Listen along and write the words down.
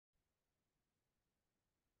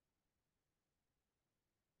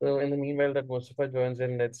So in the meanwhile that Mustafa joins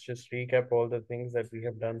in, let's just recap all the things that we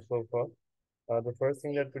have done so far. The first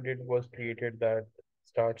thing that we did was created that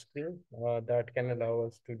start screen that can allow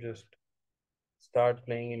us to just start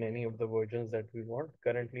playing in any of the versions that we want.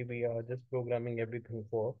 Currently, we are just programming everything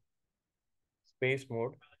for space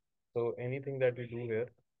mode. So anything that we do here,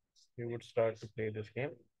 we would start to play this game.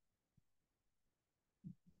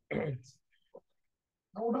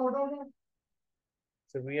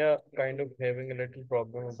 So we are kind of having a little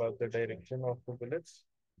problem about the direction of the bullets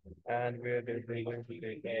and where they're going to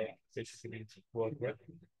take basically work with.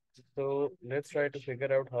 So let's try to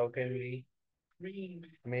figure out how can we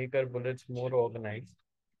make our bullets more organized.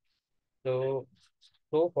 So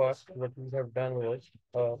so far what we have done was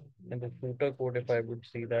in the shooter code, if I would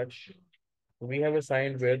see that we have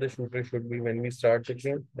assigned where the shooter should be when we start the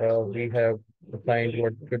game. We have assigned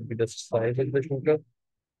what should be the size of the shooter.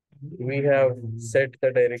 We have set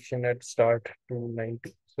the direction at start to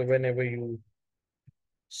 90. So whenever you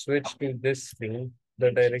switch to this screen,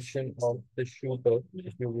 the direction of the shooter,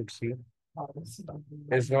 if you would see,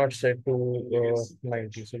 is not set to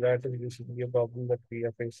 90. So that is basically a problem that we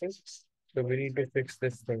are facing. So we need to fix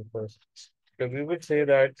this thing first. So we would say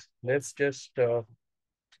that let's just,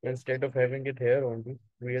 instead of having it here only,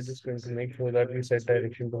 we are just going to make sure that we set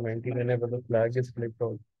direction to 90 whenever the flag is clicked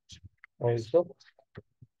on also.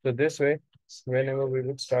 So this way, whenever we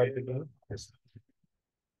would start the game,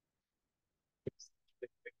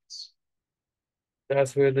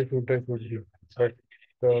 that's where the shooter should be. But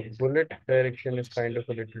the bullet direction is kind of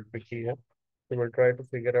a little tricky here. So we'll try to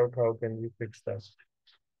figure out how can we fix that.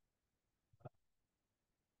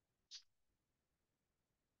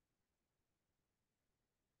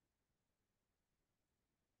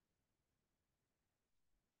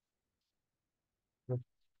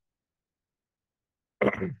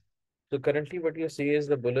 So currently what you see is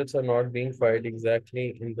the bullets are not being fired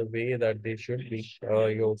exactly in the way that they should be.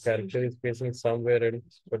 Your character is facing somewhere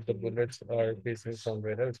else, but the bullets are facing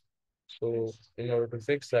somewhere else. So in order to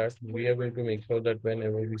fix that, we are going to make sure that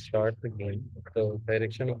whenever we start the game, the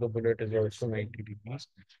direction of the bullet is also 90 degrees,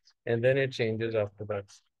 and then it changes after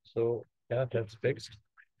that. So yeah, that's fixed.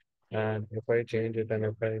 And if I change it and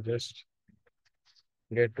if I just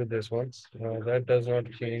get to this one, that does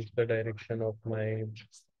not change the direction of my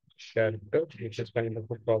character, which is kind of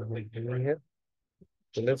a problem in here.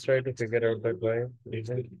 So let's try to figure out that why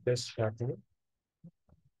isn't this happening.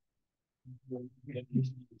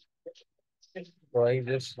 So I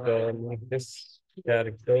just make this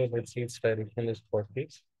character, let's see its direction is 40.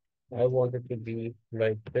 I want it to be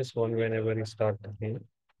like this one whenever we start the game.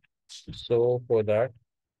 So for that,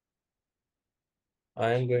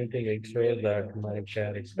 I am going to make sure that my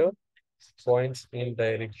character points in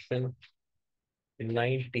direction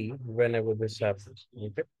 90 whenever this happens.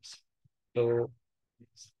 Okay. So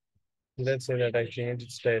let's say that I change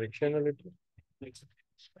its direction a little.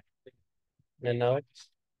 And now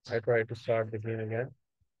I try to start the game again.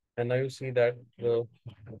 And now you see that the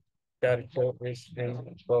character is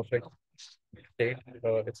in perfect state.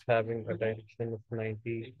 It's having a direction of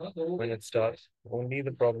 90 when it starts. Only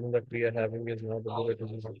the problem that we are having is now the bullet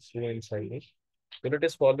is not coinciding. Bullet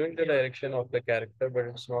is following the direction of the character, but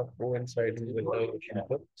it's not coinciding with the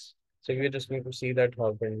shooter. So we just need to see that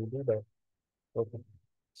how can we do that. Okay.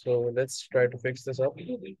 So let's try to fix this up.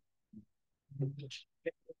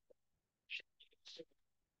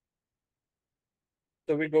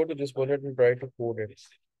 So we go to this bullet and try to code it.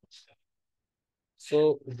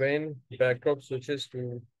 So when backdrop switches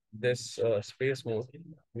to this space mode,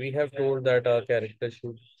 we have told that our character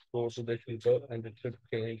should go to the shooter and it should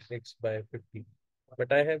change X by 50. But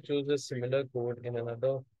I have chosen a similar code in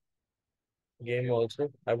another game also.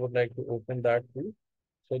 I would like to open that too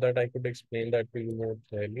so that I could explain that to you more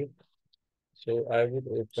clearly. So I would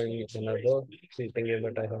open another shooting game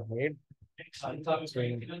that I have made. So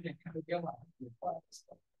in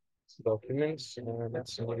documents,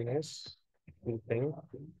 let's see this shooting,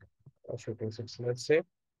 shooting six, let's say.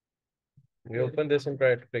 We open this and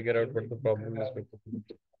try to figure out what the problem is with the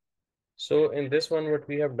bullet. So in this one, what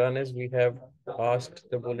we have done is we have asked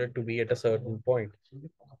the bullet to be at a certain point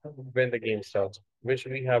when the game starts, which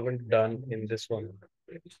we haven't done in this one,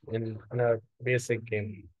 in our basic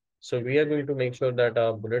game. So we are going to make sure that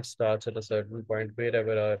our bullet starts at a certain point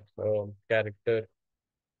wherever our character,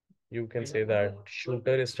 you can say that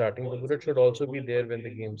shooter is starting. The bullet should also be there when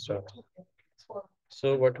the game starts.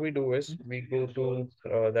 So what we do is we go to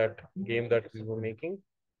that game that we were making.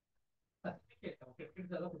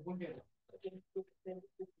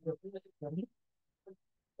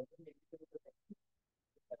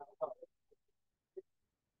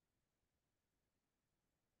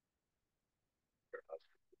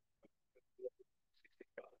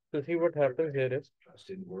 So see what happens here is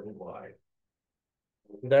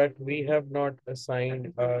that we have not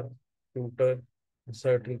assigned our shooter a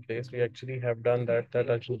certain place. We actually have done that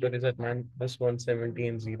our shooter is at minus 170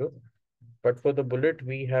 and 0. But for the bullet,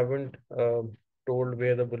 we haven't told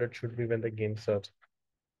where the bullet should be when the game starts.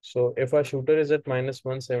 So if our shooter is at minus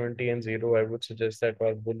 170 and 0, I would suggest that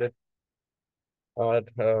our bullet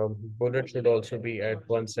should also be at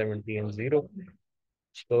 170 and 0.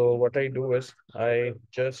 So what I do is I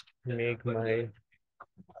just make my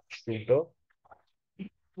shooter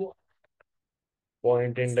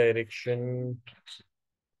point in direction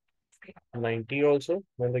 90 also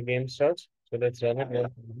when the game starts. So let's run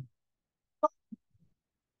it.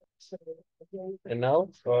 And now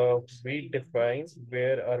we define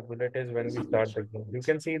where our bullet is when we start the game. You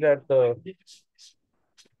can see that the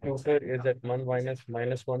shooter is at 1 minus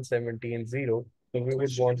 170 and 0. So we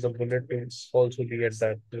would want the bullet to also be at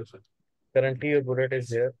that place. Currently your bullet is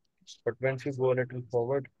here, but once you go a little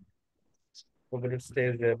forward, the bullet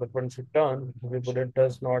stays there. But once you turn, the bullet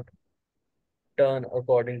does not turn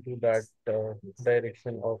according to that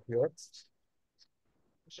direction of yours.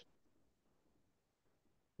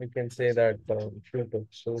 We can say that shooter.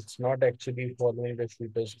 So it's not actually following the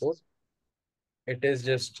shooter's code. It is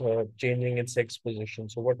just changing its X position.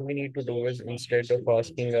 So what we need to do is instead of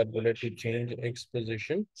asking our bullet to change X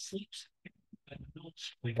position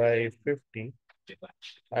by 50,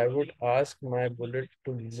 I would ask my bullet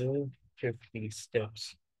to move 50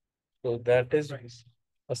 steps. So that is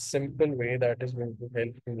a simple way that is going to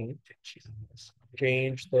help me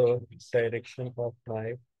change the direction of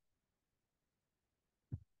my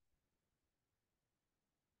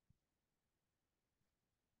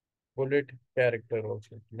bullet character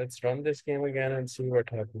also. Let's run this game again and see what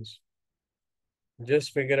happens.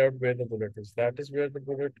 Just figure out where the bullet is. That is where the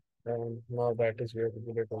bullet, and now that is where the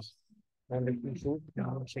bullet is. And if you shoot, you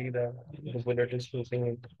will see that the bullet is shooting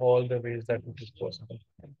in all the ways that it is possible.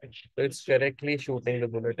 So it's correctly shooting the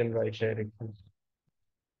bullet in right direction.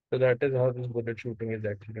 So that is how this bullet shooting is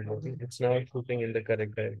actually working. It's now shooting in the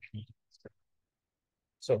correct direction.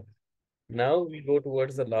 So now we go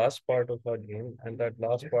towards the last part of our game, and that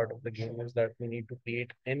last part of the game is that we need to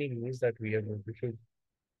create enemies that we are going to shoot.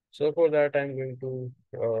 So for that, I'm going to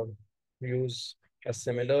use a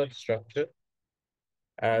similar structure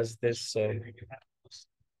as this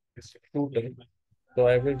shooter. So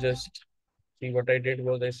I will just see what I did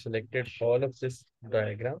was I selected all of this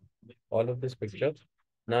diagram, all of this picture.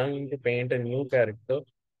 Now I'm going to paint a new character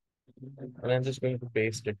and I'm just going to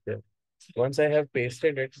paste it there. Once I have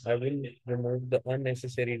pasted it, I will remove the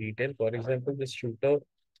unnecessary detail. For example, this shooter,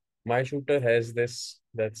 my shooter has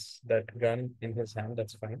that gun in his hand,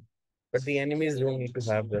 that's fine. But the enemies don't need to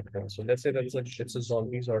have that gun. So let's say it's a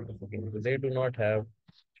zombie sort of a game. So they do not have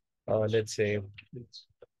let's say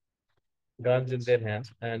guns in their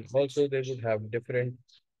hands, and also they would have different,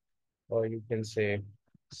 or you can say,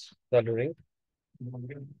 coloring. हाँ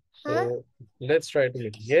So let's try to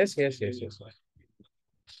make yes.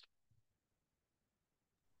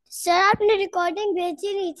 Sir आपने recording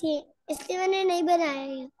भेजी नहीं थी इसलिए मैंने नहीं बनाया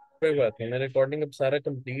ये कोई बात नहीं, मैं रिकॉर्डिंग अब सारा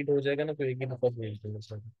कंप्लीट हो जाएगा ना तो एक ही दफा भेज दूंगा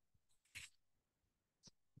सर।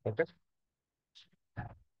 ओके।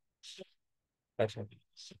 अच्छा,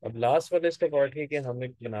 अब लास्ट वाले इसका पार्ट है कि हम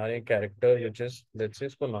एक बना रहे हैं character which is let's say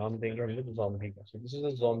इसको नाम देंगे हम लोग ज़ॉम्बी का। So this is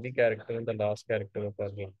a zombie character in the last character of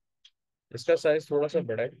our game. इसका साइज थोड़ा सा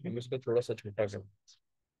बड़ा है, हम इसको थोड़ा सा छोटा करें।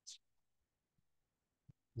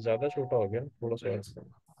 ज्यादा छोटा हो गया, थोड़ा सा और करें। सर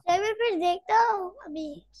मैं फिर देखता हूँ अभी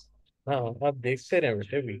हाँ आप देखते रहे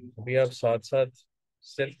बेटे, भी अभी आप साथ साथ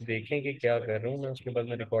सिर्फ देखें कि क्या कर रहा हूँ मैं, उसके बाद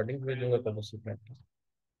मैं रिकॉर्डिंग भेजूंगा तब उसे प्रैक्टिस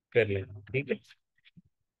कर लेना, ठीक है।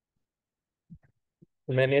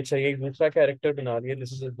 तो मैंने अच्छा ये एक दूसरा कैरेक्टर बना लिया,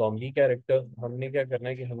 this is a zombie character. हमने क्या करना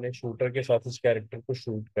है कि हमने शूटर के साथ इस कैरेक्टर को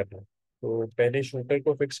शूट करना है। तो पहले शूटर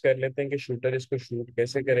को फिक्स कर लेते हैं कि शूटर इसको शूट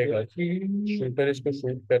कैसे करेगा। शूटर इसको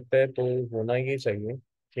शूट करता है तो होना ये चाहिए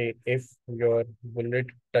कि if your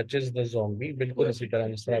bullet touches the zombie, बिल्कुल इसी तरह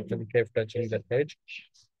जिस तरह आपने लिखा है touching the age,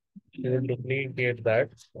 you will duplicate that,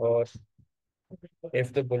 or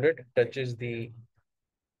if the bullet touches the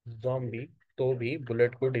zombie तो भी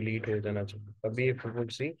बुलेट को डिलीट हो जाना चाहिए। अभी एक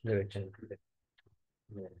फुट सी देखें,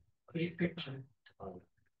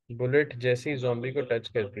 बुलेट जैसे ही जॉम्बी को टच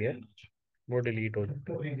करती है वो डिलीट हो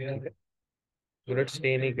जाती है, ठीक है। बुलेट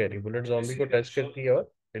स्टे नहीं कर रही, बुलेट जॉम्बी को टच करती है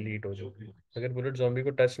और डिलीट हो जाती है। अगर बुलेट जॉम्बी को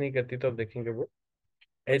टच नहीं करती तो आप देखेंगे वो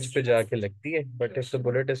एज पे जाके लगती है, but if the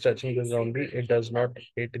bullet is touching the zombie it does not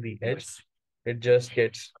hit the age, it just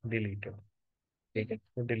gets deleted, ठीक है,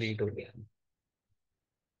 डिलीट हो गया।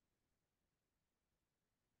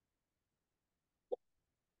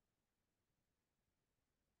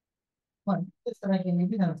 इस तरह की नहीं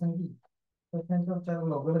थी सैमसंग की, तो इसमें तो चार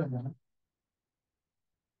लोगो लग जाना।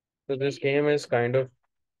 So this game is kind of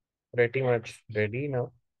pretty much ready now.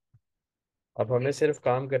 अब हमें सिर्फ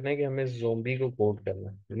काम करना है कि हमें जोम्बी को कोड करना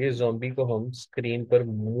है। ये जोम्बी को हम स्क्रीन पर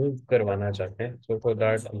मूव करवाना चाहते हैं। सो फॉर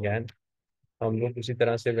दैट अगेन हम लोग उसी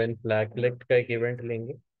तरह से व्हेन फ्लैग क्लिक्ड का एक इवेंट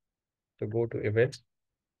लेंगे। तो go to events,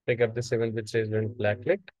 pick up this event which says when flag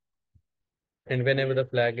clicked, and whenever the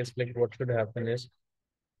flag is clicked, what should happen is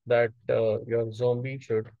that your zombie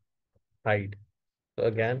should hide. So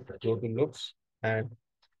again, go to looks and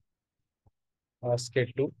ask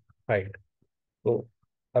it to hide. तो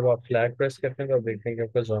अब आप flag press करते हैं तो आप देखते हैं कि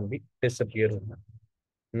आपका zombie disappear होना है।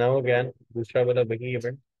 नाउ अगेन दूसरा वाला वही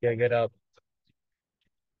इवेंट कि अगर आप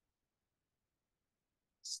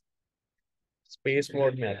स्पेस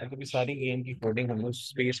मोड में आते हैं, क्योंकि सारी गेम की कोडिंग हम लोग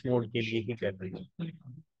स्पेस मोड के लिए ही कर रही है।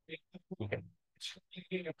 ठीक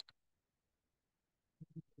है।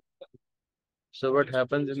 So what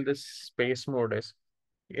happens in this space mode is,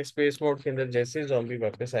 इस स्पेस मोड के अंदर जैसे zombie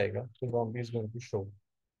वापस आएगा तो zombie is going to show.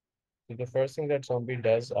 So the first thing that zombie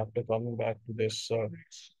does after coming back to this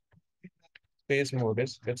space mode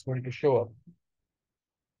is it's going to show up.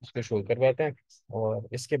 इसको show करवाते हैं और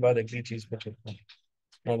इसके बाद अगली चीज पे चलते हैं।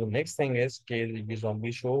 Now the next thing is कि ये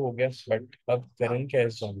zombie शो हो गया, बट अब करें क्या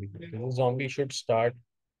इस zombie को? तो वो zombie should start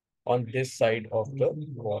on this side of the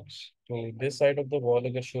wall. तो this side of the wall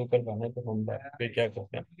अगर शो करवाना है तो हम पे क्या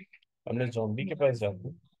करते हैं, हमने zombie के पास जाते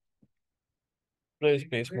हैं, तो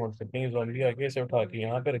स्पेस मोड करते हैं, zombie आगे इसे उठा के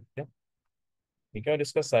यहाँ पे रखते हैं। ठीक है, और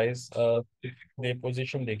इसका साइज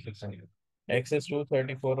पोजीशन देख लेते हैं। एक्स इज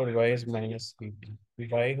 234 और वाई इज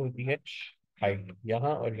 -50। वाई होती है हाइट,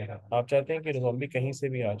 यहाँ और यहाँ। आप चाहते हैं कि ज़ॉम्बी कहीं से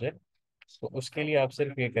भी आ जाए, तो उसके लिए आप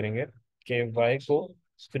सिर्फ ये करेंगे कि वाई को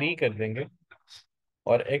फ्री कर देंगे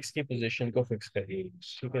और एक्स की पोजीशन को फिक्स कर देंगे।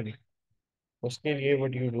 ठीक है जी। उसके लिए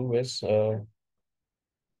what you do is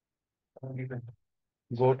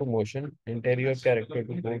go to motion, interior character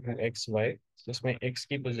to go to x Y, जिसमें एक्स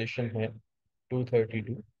की पोजीशन है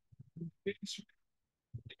 232।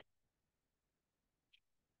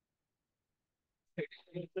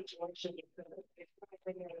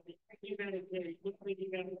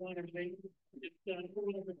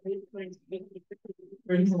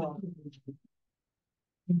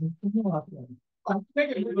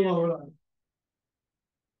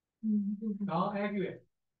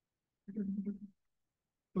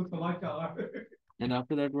 And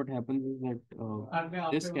after that, what happens is that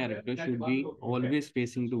this character should be always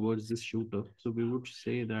facing towards this shooter. So we would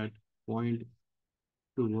say that point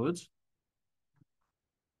towards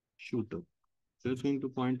shooter. So it's going to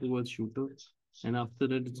point towards shooter, and after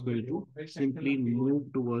that, it's going to simply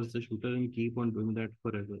move towards the shooter and keep on doing that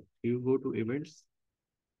forever. You go to events,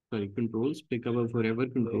 sorry, controls, pick up a forever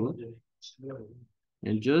control,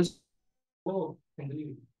 and just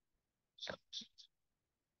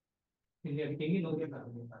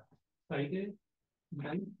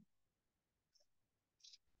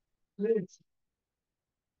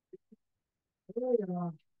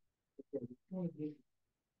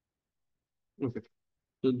okay.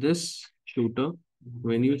 So this shooter,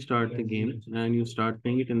 when you start the game and you start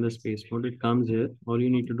playing it in the space mode, it comes here. All you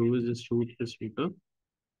need to do is just shoot the shooter.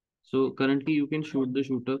 So currently you can shoot the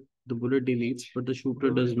shooter, the bullet deletes, but the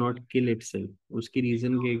shooter does not kill itself. उसकी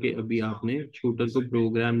reason ये है कि अभी आपने shooter को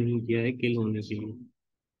program नहीं किया है kill होने के लिए.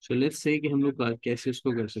 So let's say कि हम लोग कैसे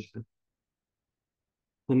इसको कर सकते हैं.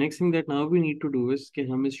 The next thing that now we need to do is कि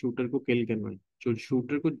हम इस shooter को kill करवाएं. जो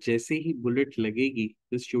shooter को जैसे ही bullet लगेगी,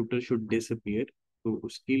 this shooter should disappear. तो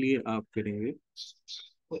उसके लिए आप करेंगे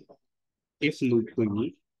if loop को यूज।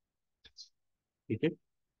 ठीक है,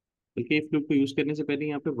 क्योंकि इफ लूप को यूज करने से पहले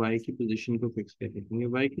यहाँ पे y की पोजीशन को फिक्स कर देंगे।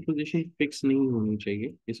 y की पोजीशन फिक्स नहीं होनी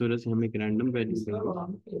चाहिए, इस वजह से हम एक रैंडम वैल्यू देंगे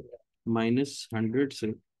 -100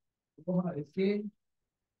 से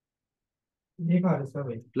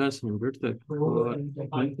 +100 तक, और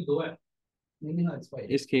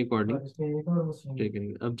इसके अकॉर्डिंग ठीक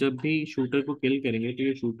है। अब जब भी शूटर को किल करेंगे तो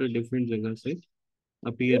ये शूटर डिफरेंट जगह से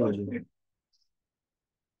अपीयर हो जाएगा।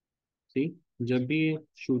 सी, जब भी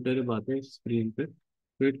शूटर आता है स्क्रीन पे,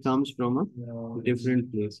 so it comes from a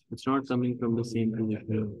different place. It's not coming from the same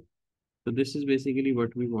position. So this is basically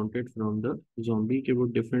what we wanted from the zombie कि वो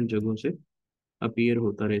different जगहों से appear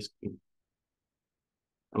होता रहे screen.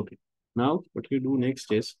 Okay. Now what you do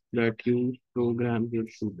next is that you program your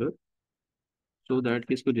shooter so that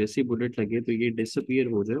कि इसको जैसी bullet लगे तो ये disappear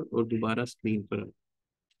हो जाए और दोबारा screen पर आए।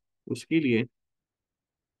 उसके लिए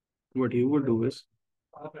what you would do is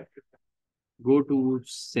go to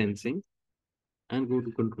sensing and go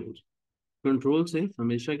to controls. Control से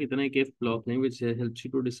हमेशा कितना एक इफ ब्लॉक नहीं, which helps you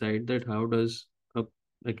to decide that how does a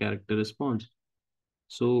a character responds.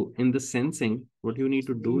 So in the sensing, what you need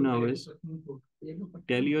to do now is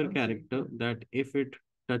tell your character that if it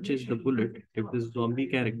touches the bullet, if this zombie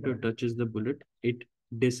character touches the bullet, it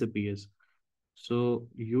disappears. So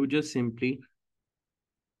you just simply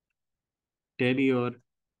tell your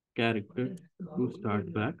character to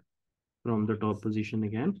start back from the top position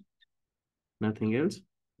again, nothing else.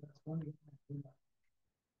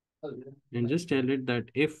 And just tell it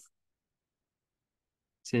that if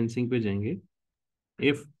sensing पे जाएंगे,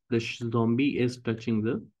 if the zombie is touching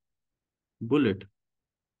the bullet,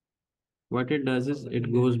 what it does is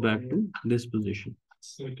it goes back to this position.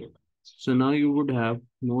 So now you would have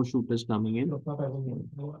no shooters coming in.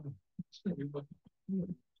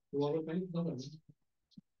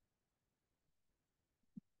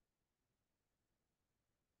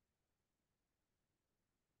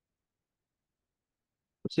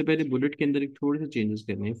 सबसे पहले bullet के अंदर एक थोड़े से changes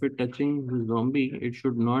करने हैं. If it touching the zombie, it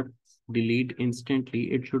should not delete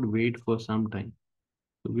instantly. It should wait for some time.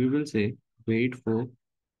 So we will say wait for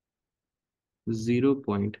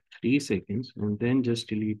 0.3 seconds and then just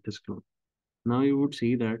delete this clone. Now you would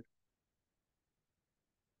see that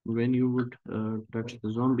when you would touch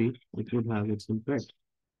the zombie, it would have its impact.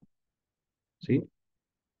 See?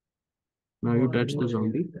 Now you touch the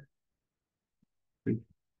zombie,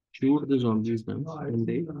 shoot the zombies now, and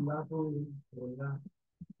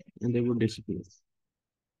they would disappear.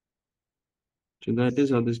 So that is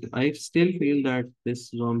how this. I still feel that this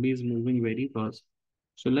zombie is moving very fast.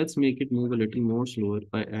 So let's make it move a little more slower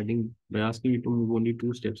by asking it to move only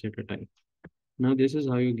 2 steps at a time. Now this is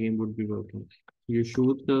how your game would be working. You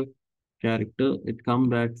shoot the character, it come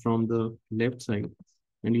back from the left side,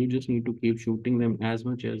 and you just need to keep shooting them as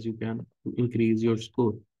much as you can to increase your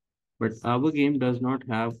score. But our game does not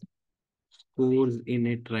have scores in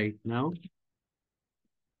it right now.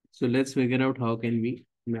 So let's figure out how can we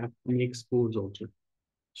make scores also.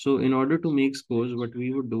 So in order to make scores, what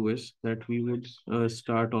we would do is that we would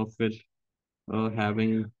start off with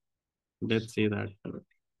having, let's say that,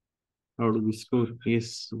 how do we score?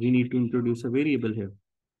 Yes, we need to introduce a variable here.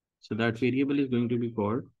 So that variable is going to be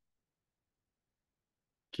called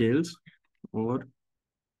kills or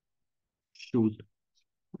shoot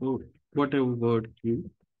or whatever word you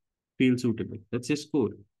feel suitable. Let's say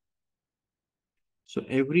score. So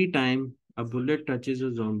every time a bullet touches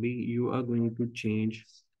a zombie, you are going to change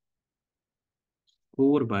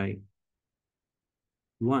score by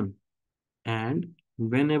 1. And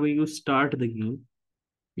whenever you start the game,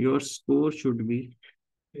 your score should be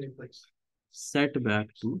set back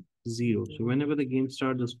to 0. So whenever the game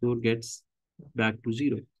starts, the score gets back to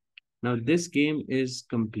 0. Now this game is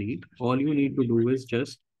complete. All you need to do is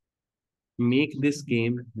just make this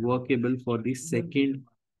game workable for the second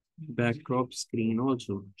backdrop screen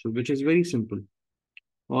also. So which is very simple.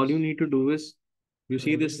 All you need to do is, you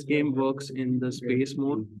see this game works in the space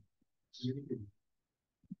mode,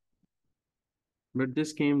 but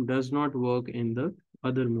this game does not work in the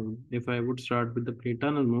other mode. If I would start with the play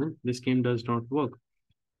tunnel mode, this game does not work.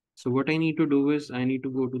 So what I need to do is I need to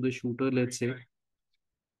go to the shooter. Let's say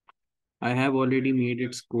I have already made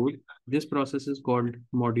its code. This process is called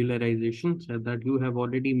modularization, so that you have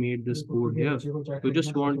already made this code here. You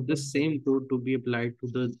just want this same code to be applied to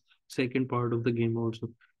the second part of the game also.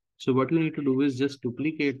 So what you need to do is just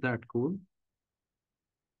duplicate that code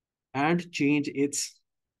and change its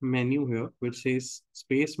menu here, which says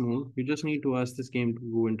space mode. You just need to ask this game to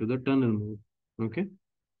go into the tunnel mode. Okay.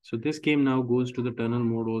 So this game now goes to the tunnel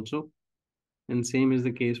mode also. And same is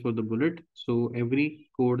the case for the bullet. So every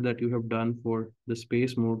code that you have done for the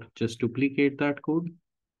space mode, just duplicate that code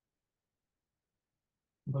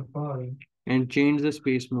and change the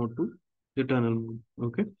space mode to the tunnel mode.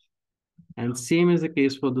 Okay. And same is the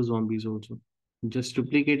case for the zombies also. Just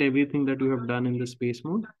duplicate everything that you have done in the space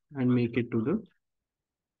mode and make it to the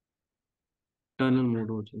tunnel mode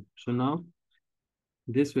also. So now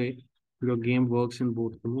this way your game works in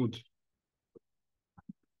both the modes.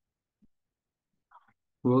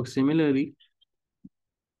 Works similarly.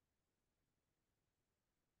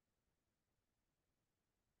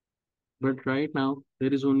 But right now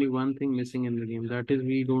there is only one thing missing in the game. That is,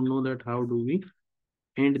 we don't know that how do we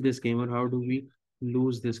end this game or how do we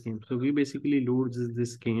lose this game. So we basically lose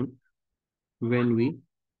this game when we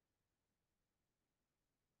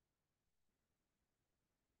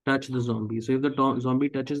touch the zombie. So if the zombie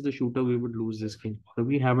touches the shooter, we would lose this game. So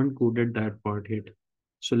we haven't coded that part yet.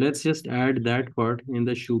 So let's just add that part in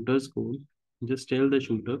the shooter's code. Just tell the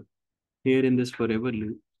shooter here in this forever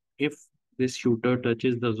loop, if this shooter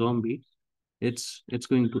touches the zombie, it's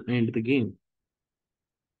going to end the game.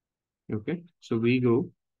 Okay, so we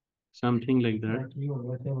go something like that.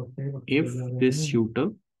 If this shooter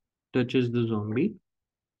touches the zombie,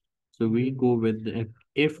 so we go with the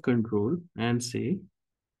if control and say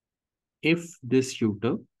if this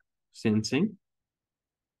shooter sensing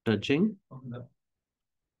touching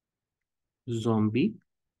zombie,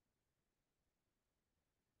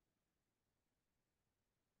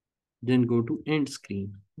 then go to end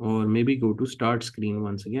screen or maybe go to start screen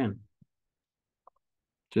once again.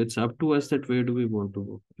 So it's up to us that where do we want to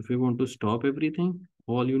go. If we want to stop everything,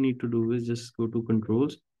 all you need to do is just go to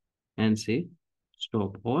controls and say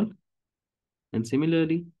stop all. And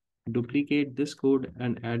similarly, duplicate this code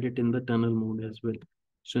and add it in the tunnel mode as well.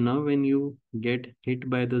 So now when you get hit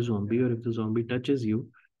by the zombie or if the zombie touches you,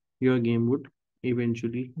 your game would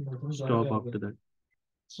eventually stop after that.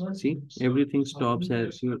 See, everything stops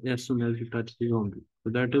as soon as you touch the zombie.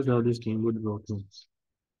 So that is how this game would work.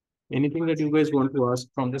 Anything that you guys want to ask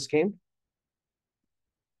from this game?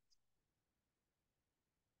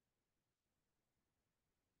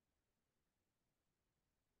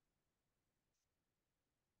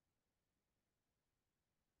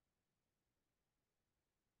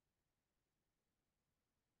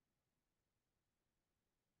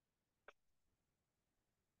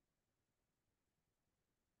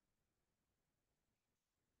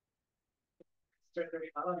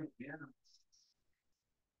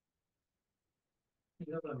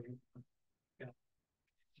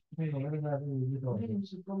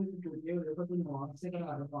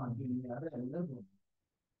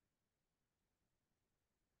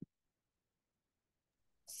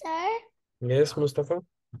 Sir, Yes, Mustafa.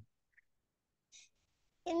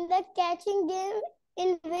 in the catching game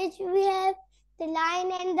in which we have the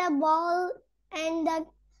lion and the ball and the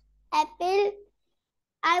apple,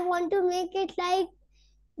 I want to make it like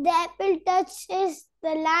the apple touches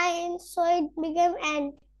the lion, so it became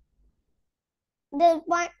end.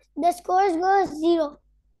 The scores goes 0.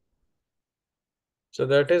 So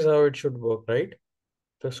that is how it should work, right?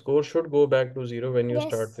 The score should go back to 0 when you Yes.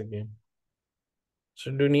 start the game.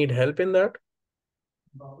 So do you need help in that?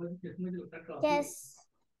 Yes.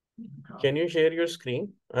 Can you share your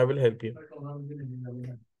screen? I will help you.